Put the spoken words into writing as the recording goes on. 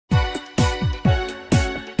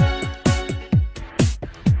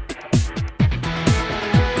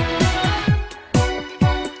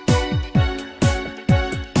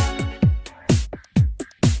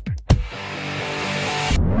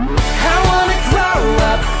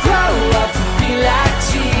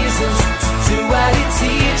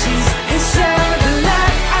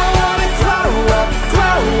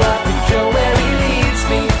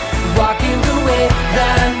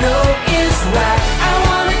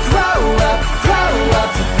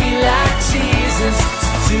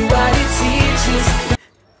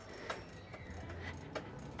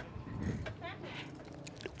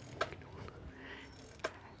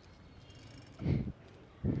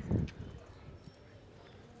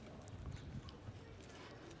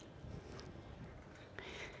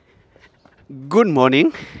Good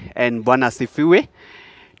morning and Bwana asifiwe.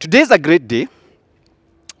 Today is a great day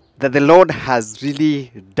that the Lord has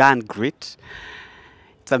really done great.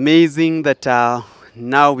 It's amazing that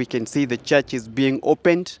now we can see the church is being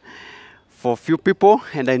opened for few people,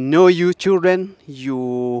 and I know you children,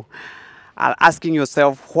 you are asking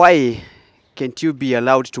yourself, why can't you be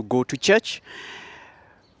allowed to go to church?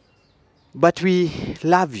 But we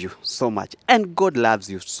love you so much, and God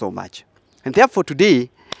loves you so much. And therefore today,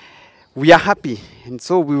 we are happy, and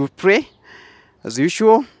so we will pray as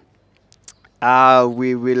usual.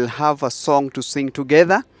 We will have a song to sing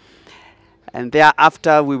together, and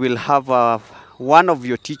thereafter we will have one of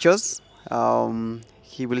your teachers.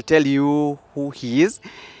 He will tell you who he is.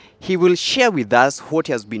 He will share with us what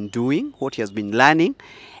he has been doing, what he has been learning,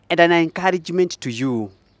 and an encouragement to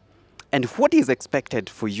you, and what is expected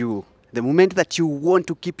for you. The moment that you want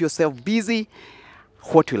to keep yourself busy,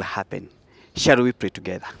 what will happen? Shall we pray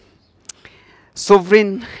together?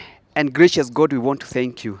 Sovereign and gracious God, we want to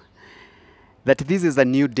thank you that this is a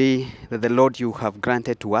new day that the Lord you have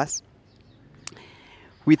granted to us.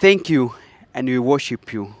 We thank you and we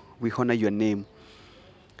worship you. We honor your name.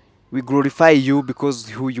 We glorify you because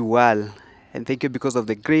who you are, and thank you because of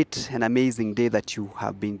the great and amazing day that you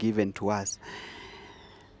have been given to us.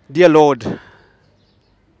 Dear Lord,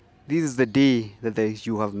 this is the day that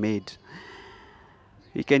you have made.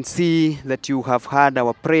 We can see that you have heard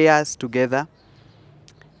our prayers together.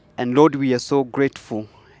 And Lord, we are so grateful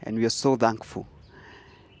and we are so thankful.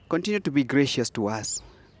 Continue to be gracious to us.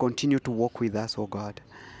 Continue to walk with us, oh God.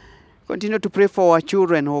 Continue to pray for our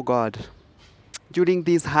children, oh God. During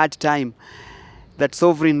this hard time, that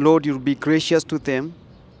sovereign Lord, you'll be gracious to them.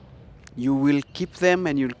 You will keep them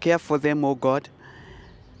and you'll care for them, oh God.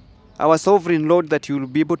 Our sovereign Lord, that you'll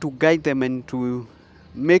be able to guide them and to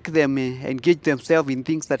make them engage themselves in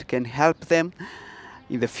things that can help them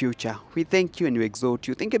in the future. We thank you and we exalt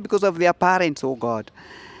you. Thank you because of their parents, oh God.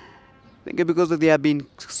 Thank you because they have been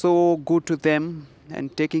so good to them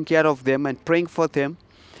and taking care of them and praying for them.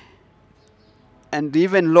 And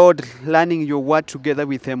even, Lord, learning your word together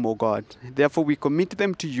with them, oh God. Therefore, we commit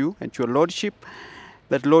them to you and to your Lordship,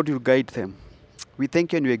 that, Lord, you'll guide them. We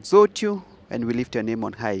thank you and we exalt you and we lift your name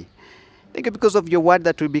on high. Thank you because of your word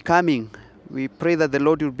that will be coming. We pray that the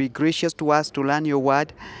Lord will be gracious to us to learn your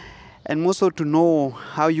word, and also to know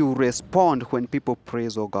how you respond when people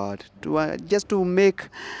praise, oh God. Just to make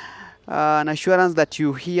an assurance that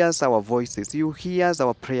you hear our voices, you hear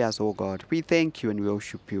our prayers, oh God. We thank you and we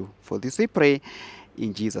worship you. For this we pray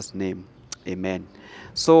in Jesus' name. Amen.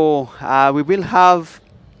 So we will have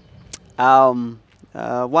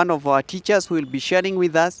one of our teachers who will be sharing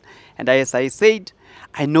with us. And as I said,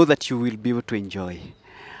 I know that you will be able to enjoy.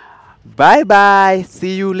 Bye-bye.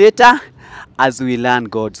 See you later as we learn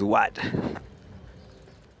God's word.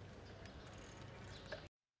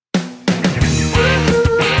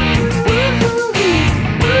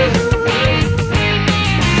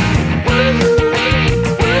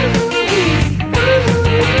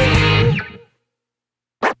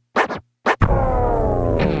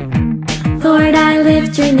 Lord, I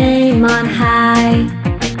lift your name on high.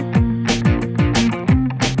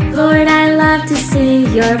 Lord, I love to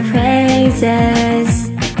sing your praises.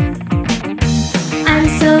 I'm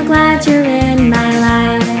so glad you're in my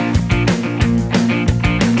life.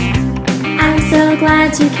 I'm so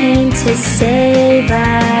glad you came to save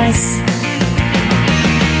us.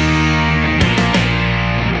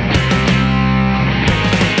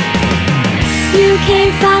 You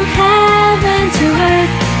came from heaven to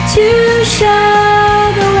earth to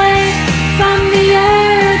show the way, from the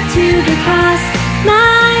earth to the cross,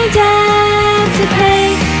 my debt to pay.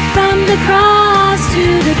 From the cross to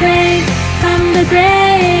the grave, from the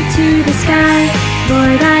grave to the sky,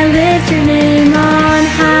 Lord, I lift your name on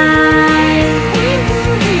high.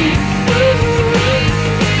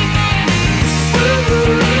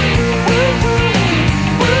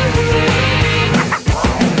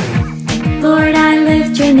 Lord, I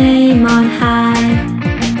lift your name on high.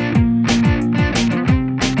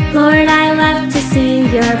 Lord, I love to sing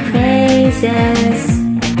your praises.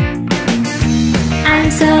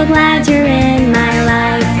 I'm so glad you're in my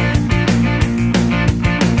life.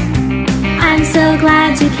 I'm so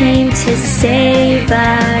glad you came to save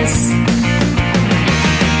us.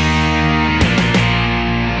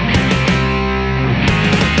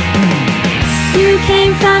 You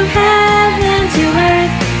came from heaven to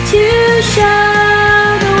earth to show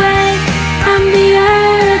the way, from the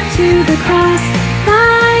earth to the cross,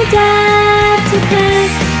 my debt to pay.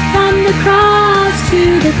 From the cross to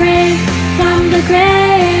the grave, from the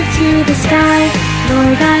grave to the sky,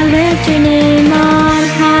 Lord, I lift your name on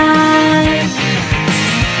high.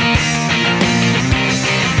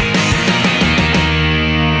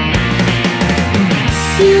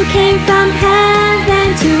 from heaven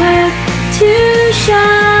to earth to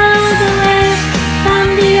show the way. From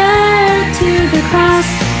the earth to the cross,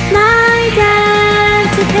 my debt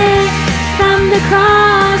to pay. From the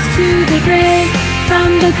cross to the grave,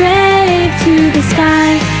 from the grave to the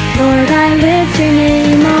sky, Lord, I lift your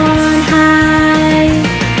name on high.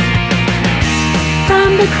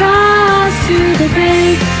 From the cross to the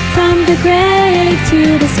grave, from the grave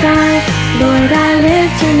to the sky, Lord, I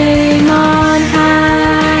lift your name on high.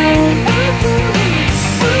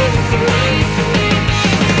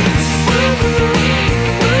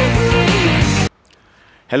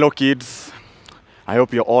 Hello kids, I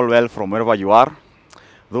hope you're all well from wherever you are.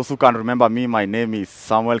 Those who can remember me, my name is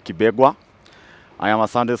Samuel Kibegwa. I am a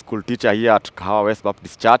Sunday school teacher here at KWBC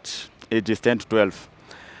Baptist Church, ages 10 to 12.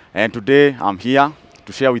 And today I'm here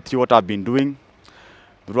to share with you what I've been doing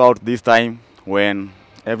throughout this time when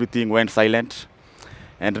everything went silent.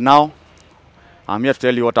 And now I'm here to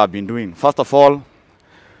tell you what I've been doing. First of all,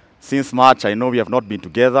 since March, I know we have not been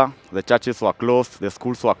together. The churches were closed, the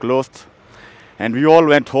schools were closed, and we all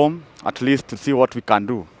went home at least to see what we can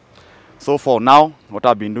do. So for now, what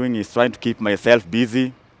I've been doing is trying to keep myself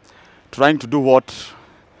busy, trying to do what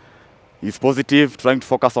is positive, trying to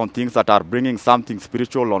focus on things that are bringing something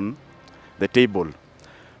spiritual on the table.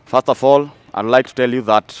 First of all, I'd like to tell you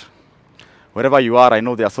that wherever you are, I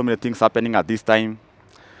know there are so many things happening at this time.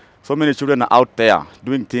 So many children are out there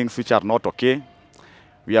doing things which are not okay.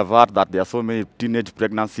 We have heard that there are so many teenage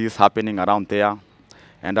pregnancies happening around there.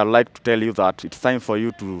 And I'd like to tell you that it's time for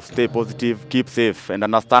you to stay positive, keep safe, and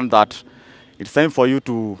understand that it's time for you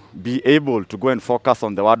to be able to go and focus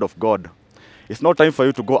on the Word of God. It's not time for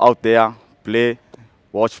you to go out there, play,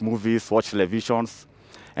 watch movies, watch televisions,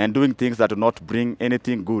 and doing things that do not bring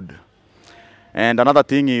anything good. And another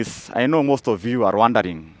thing is, I know most of you are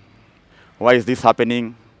wondering, why is this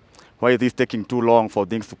happening? Why is this taking too long for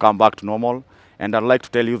things to come back to normal? And I'd like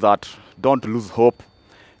to tell you that don't lose hope.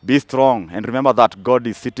 Be strong and remember that God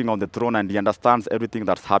is sitting on the throne and He understands everything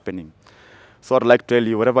that's happening. So I'd like to tell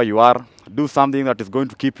you, wherever you are, do something that is going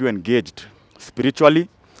to keep you engaged spiritually.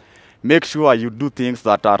 Make sure you do things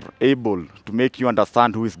that are able to make you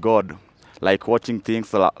understand who is God, like watching things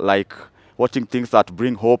that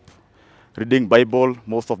bring hope, reading Bible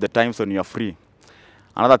most of the times when you are free.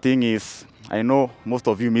 Another thing is, I know most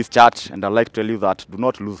of you miss church, and I'd like to tell you that do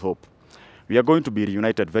not lose hope. We are going to be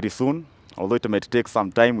reunited very soon. Although it might take some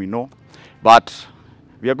time, we know, but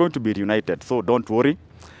we are going to be reunited, so don't worry.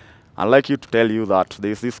 I'd like you to tell you that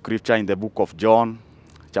there is this scripture in the book of John,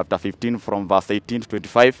 chapter 15, from verse 18 to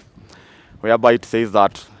 25, whereby it says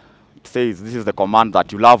this is the command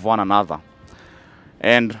that you love one another.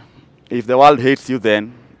 And if the world hates you,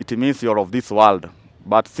 then it means you're of this world.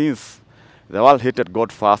 But since the world hated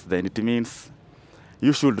God first, then it means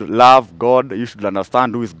you should love God, you should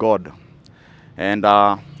understand who is God. And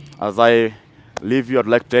as I leave you, I'd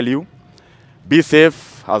like to tell you, be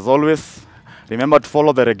safe as always. Remember to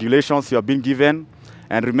follow the regulations you have been given.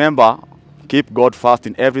 And remember, keep God first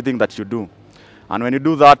in everything that you do. And when you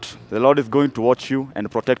do that, the Lord is going to watch you and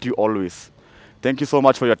protect you always. Thank you so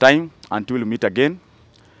much for your time. Until we meet again,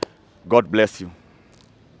 God bless you.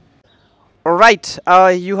 All right,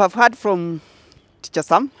 you have heard from Teacher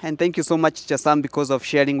Sam, and thank you so much, Teacher Sam, because of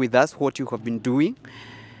sharing with us what you have been doing.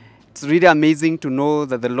 It's really amazing to know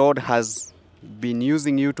that the Lord has been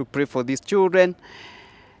using you to pray for these children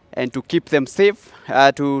and to keep them safe,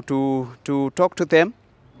 to talk to them.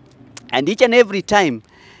 And each and every time,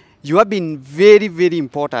 you have been very, very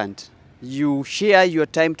important. You share your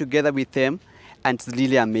time together with them, and it's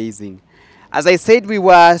really amazing. As I said, we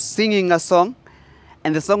were singing a song,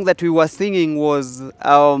 and the song that we were singing was,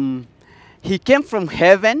 He came from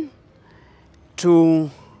heaven to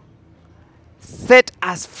set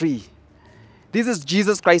us free. This is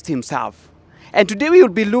Jesus Christ Himself. And today we will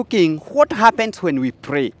be looking what happens when we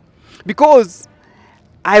pray. Because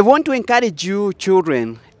I want to encourage you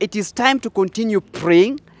children, it is time to continue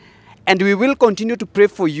praying, and we will continue to pray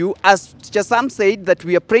for you. As Teacher Sam said, that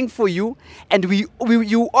we are praying for you, and we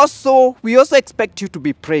also expect you to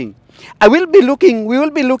be praying. We will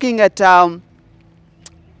be looking at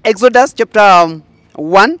Exodus chapter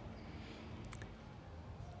 1.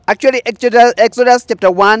 Actually, Exodus chapter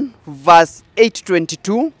 1, verse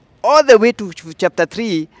 8-22, all the way to chapter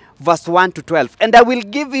 3, verse 1 to 12. And I will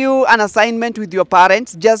give you an assignment with your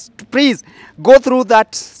parents. Just please go through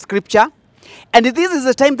that scripture. And this is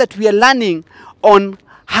the time that we are learning on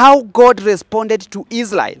how God responded to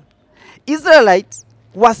Israel. Israelites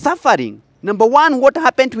were suffering. Number one, what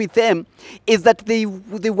happened with them is that they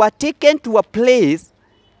were taken to a place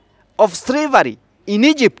of slavery in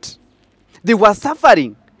Egypt. They were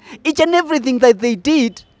suffering. Each and everything that they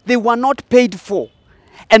did, they were not paid for.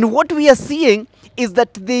 And what we are seeing is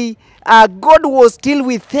that God was still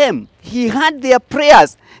with them. He heard their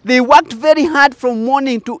prayers. They worked very hard from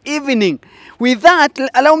morning to evening. With that,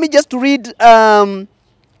 allow me just to read Psalm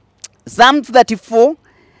 34,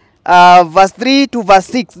 verse 3 to verse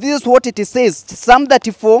 6. This is what it says. Psalm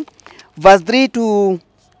 34, verse 3 to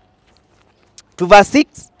verse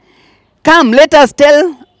 6. Come, let us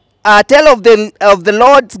tell of the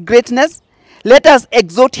Lord's greatness. Let us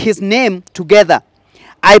exalt his name together.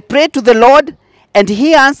 I prayed to the Lord, and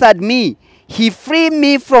he answered me. He freed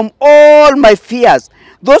me from all my fears.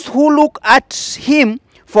 Those who look at him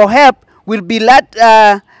for help will be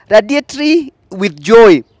radiatory with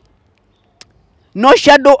joy. No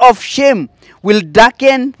shadow of shame will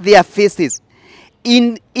darken their faces.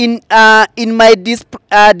 In my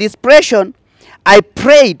desperation, I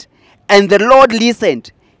prayed, and the Lord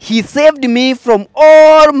listened. He saved me from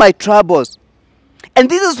all my troubles. And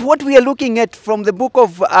this is what we are looking at from the book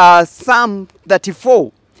of Psalm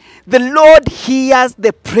 34. The Lord hears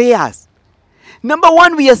the prayers. Number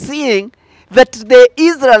one, we are seeing that the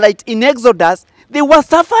Israelites in Exodus, they were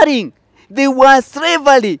suffering. They were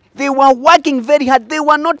slavery. They were working very hard. They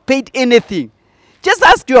were not paid anything. Just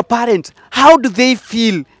ask your parents, how do they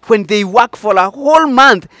feel when they work for a whole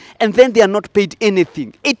month and then they are not paid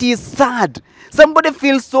anything? It is sad. Somebody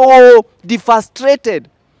feels so devastated.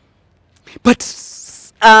 But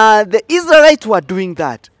the Israelites were doing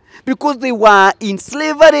that because they were in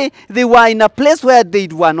slavery. They were in a place where they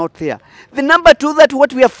were not there. The number two, that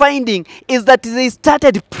what we are finding is that they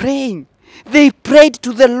started praying. They prayed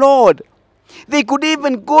to the Lord. They could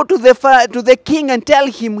even go to the king and tell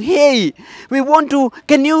him, hey,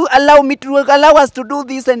 can you allow us to do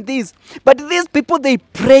this and this? But these people, they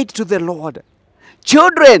prayed to the Lord.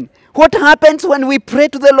 Children, what happens when we pray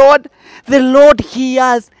to the Lord? The Lord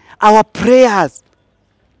hears our prayers.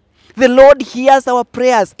 The Lord hears our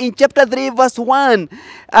prayers. In chapter 3, verse 1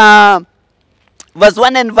 and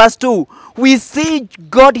verse 2, we see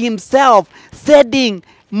God himself sending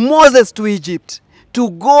Moses to Egypt to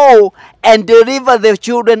go and deliver the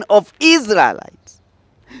children of Israelites.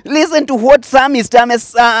 Listen to what Psalmist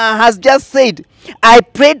has just said. I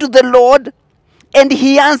prayed to the Lord, and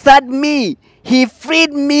he answered me. He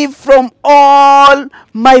freed me from all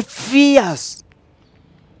my fears.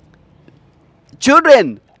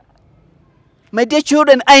 Children, my dear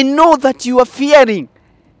children, I know that you are fearing.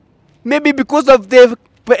 Maybe because of the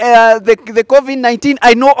COVID-19.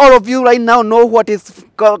 I know all of you right now know what is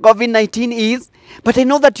COVID-19 is. But I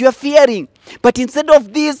know that you are fearing. But instead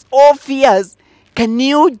of these all fears, can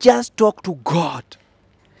you just talk to God?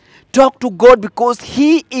 Talk to God, because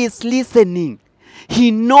he is listening.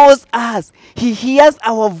 He knows us. He hears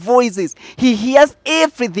our voices. He hears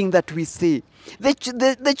everything that we say.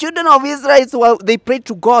 The children of Israel, they prayed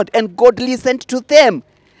to God, and God listened to them.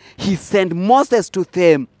 He sent Moses to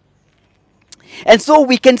them. And so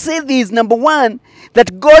we can say this, number one,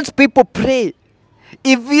 that God's people pray.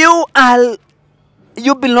 If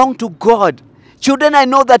you belong to God. Children, I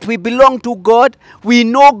know that we belong to God. We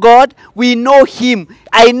know God. We know him.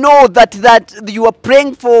 I know that you are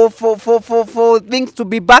praying for things to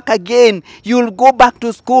be back again. You'll go back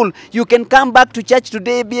to school. You can come back to church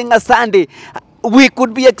today being a Sunday. We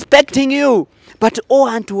could be expecting you. But oh,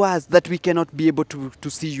 unto us that we cannot be able to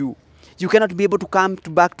see you. You cannot be able to come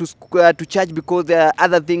back to church because there are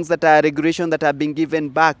other things that are regulation that are being given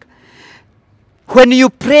back. When you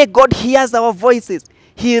pray, God hears our voices.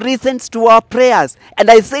 He listens to our prayers.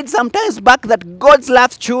 And I said sometimes back that God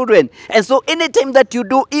loves children. And so anytime that you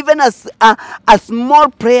do even a small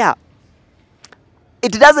prayer,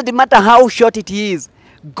 it doesn't matter how short it is,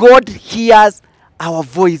 God hears our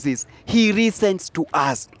voices. He listens to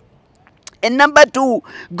us. And number two,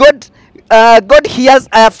 God hears,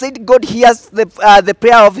 I have said God hears the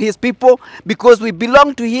prayer of his people because we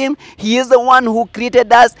belong to him. He is the one who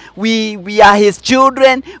created us. We are his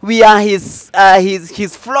children. We are his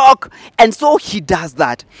flock. And so he does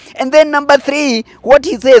that. And then number three, what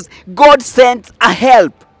he says, God sends a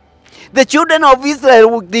help. The children of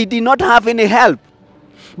Israel, they did not have any help.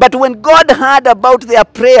 But when God heard about their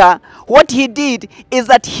prayer, what he did is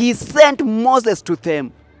that he sent Moses to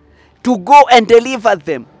them to go and deliver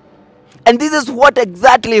them. And this is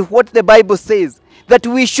exactly what the Bible says, that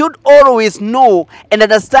we should always know and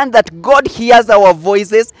understand that God hears our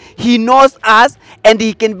voices, he knows us, and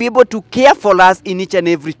he can be able to care for us in each and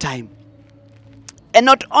every time. And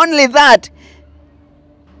not only that,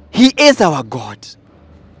 he is our God.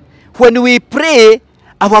 When we pray,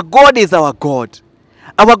 our God is our God.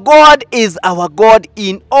 Our God is our God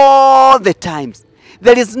in all the times.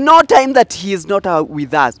 There is no time that He is not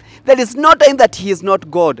with us. There is no time that He is not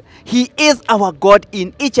God. He is our God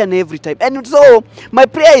in each and every time. And so, my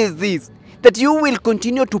prayer is this, that you will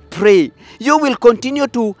continue to pray. You will continue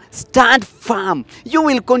to stand firm. You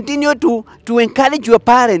will continue to encourage your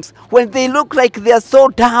parents when they look like they are so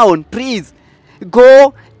down. Please,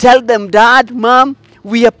 go tell them, Dad, Mom,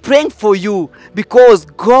 we are praying for you, because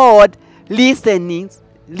God listens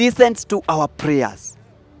to our prayers.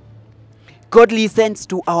 God listens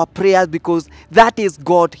to our prayers because that is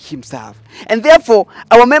God Himself. And therefore,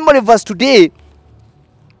 our memory verse today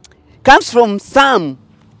comes from Psalm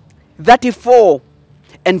 34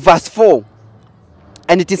 and verse 4.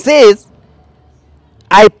 And it says,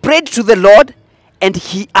 I prayed to the Lord and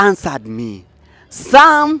He answered me.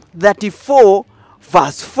 Psalm 34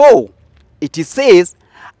 verse 4. It says,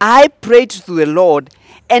 I prayed to the Lord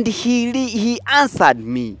and He answered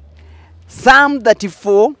me. Psalm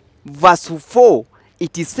 34 verse 4.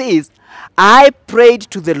 It says, I prayed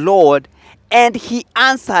to the Lord and He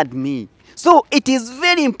answered me. So it is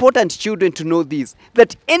very important, children, to know this,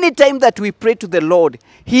 that anytime that we pray to the Lord,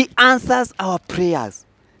 He answers our prayers.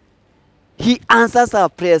 He answers our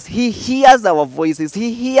prayers. He hears our voices.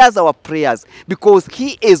 He hears our prayers, because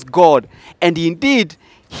He is God, and indeed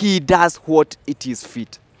He does what it is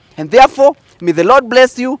fit. And therefore, may the Lord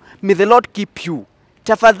bless you. May the Lord keep you.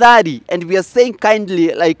 Tafadhali, and we are saying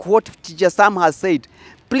kindly, like what Teacher Sam has said,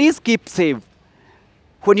 please keep safe.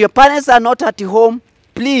 When your parents are not at home,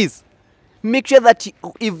 please make sure that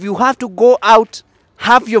if you have to go out,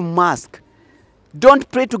 have your mask. Don't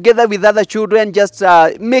pray together with other children. Just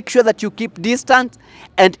make sure that you keep distance.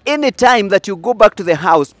 And any time that you go back to the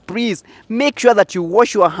house, please make sure that you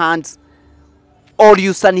wash your hands or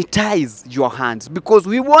you sanitize your hands, because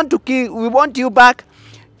we want you back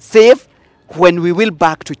safe when we will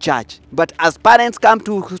back to church. But as parents come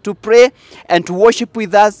to pray and to worship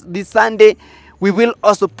with us this Sunday, we will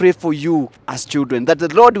also pray for you as children, that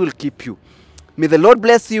the Lord will keep you. May the Lord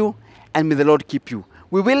bless you and may the Lord keep you.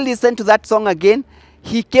 We will listen to that song again.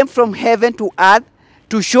 He came from heaven to earth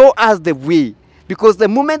to show us the way. Because the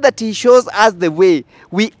moment that He shows us the way,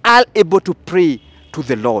 we are able to pray to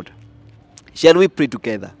the Lord. Shall we pray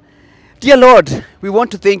together? Dear Lord, we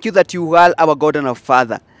want to thank You that You are our God and our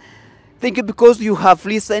Father. Thank You because You have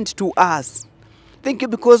listened to us. Thank You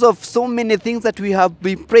because of so many things that we have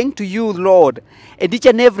been praying to You, Lord. And each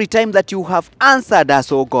and every time that You have answered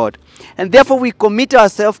us, oh God. And therefore we commit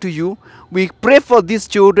ourselves to You. We pray for these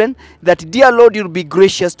children, that, dear Lord, You'll be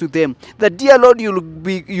gracious to them. That, dear Lord,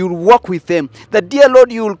 You'll walk with them. That, dear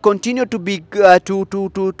Lord, You'll continue to be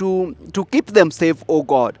to keep them safe, oh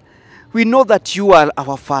God. We know that You are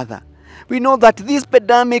our Father. We know that this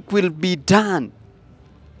pandemic will be done,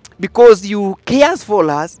 because You cares for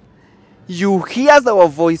us. You hears our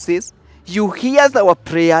voices. You hears our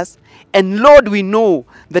prayers. And Lord, we know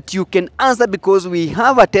that You can answer, because we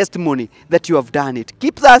have a testimony that You have done it.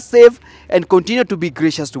 Keep us safe and continue to be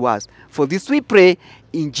gracious to us. For this we pray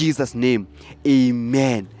in Jesus' name.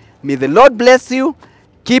 Amen. May the Lord bless you.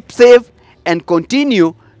 Keep safe and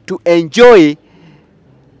continue to enjoy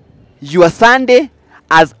your Sunday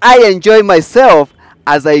as I enjoy myself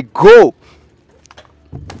as I go.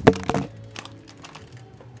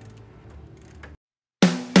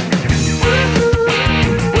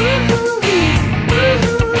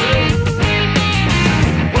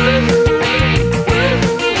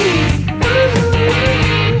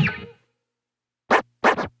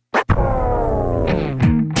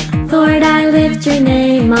 Lord, I lift Your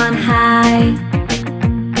name on high.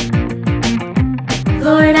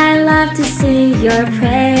 Lord, I love to sing Your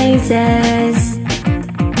praises.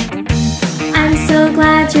 I'm so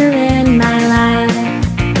glad You're in my life.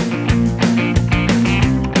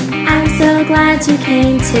 I'm so glad You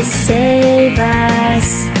came to save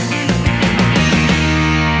us.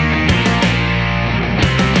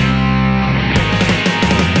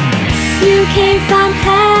 You came from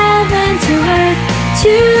heaven to earth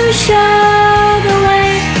to show the way,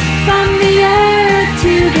 from the earth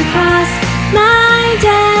to the cross, my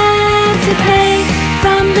debt to pay.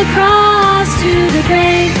 From the cross to the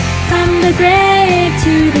grave, from the grave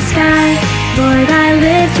to the sky, Lord, I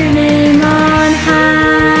lift Your name on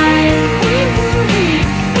high.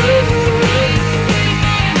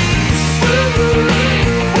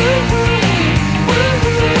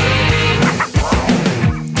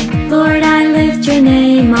 Lord, I lift Your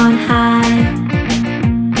name on high.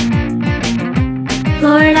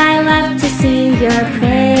 Lord, I love to sing Your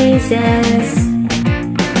praises.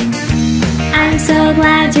 I'm so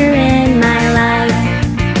glad You're in my life.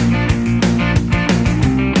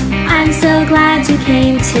 I'm so glad You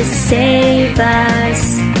came to save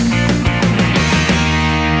us.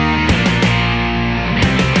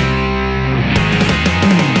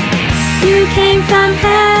 came from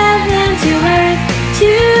heaven to earth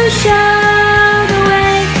to show the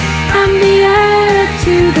way. From the earth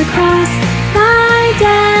to the cross, my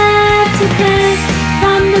debt to pay.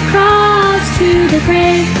 From the cross to the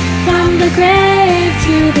grave, from the grave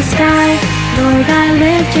to the sky, Lord, I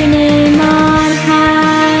lift your name on high.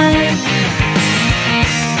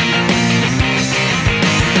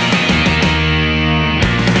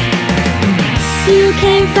 You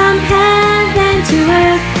came from heaven to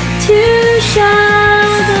earth to show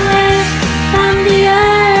the way. From the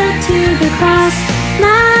earth to the cross,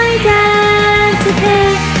 my debt to pay.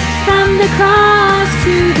 From the cross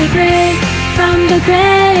to the grave, from the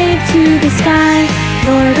grave to the sky,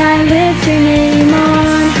 Lord, I lift your name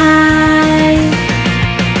on high.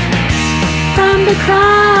 From the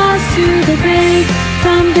cross to the grave,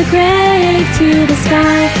 from the grave to the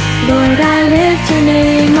sky, Lord, I lift your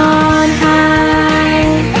name on high.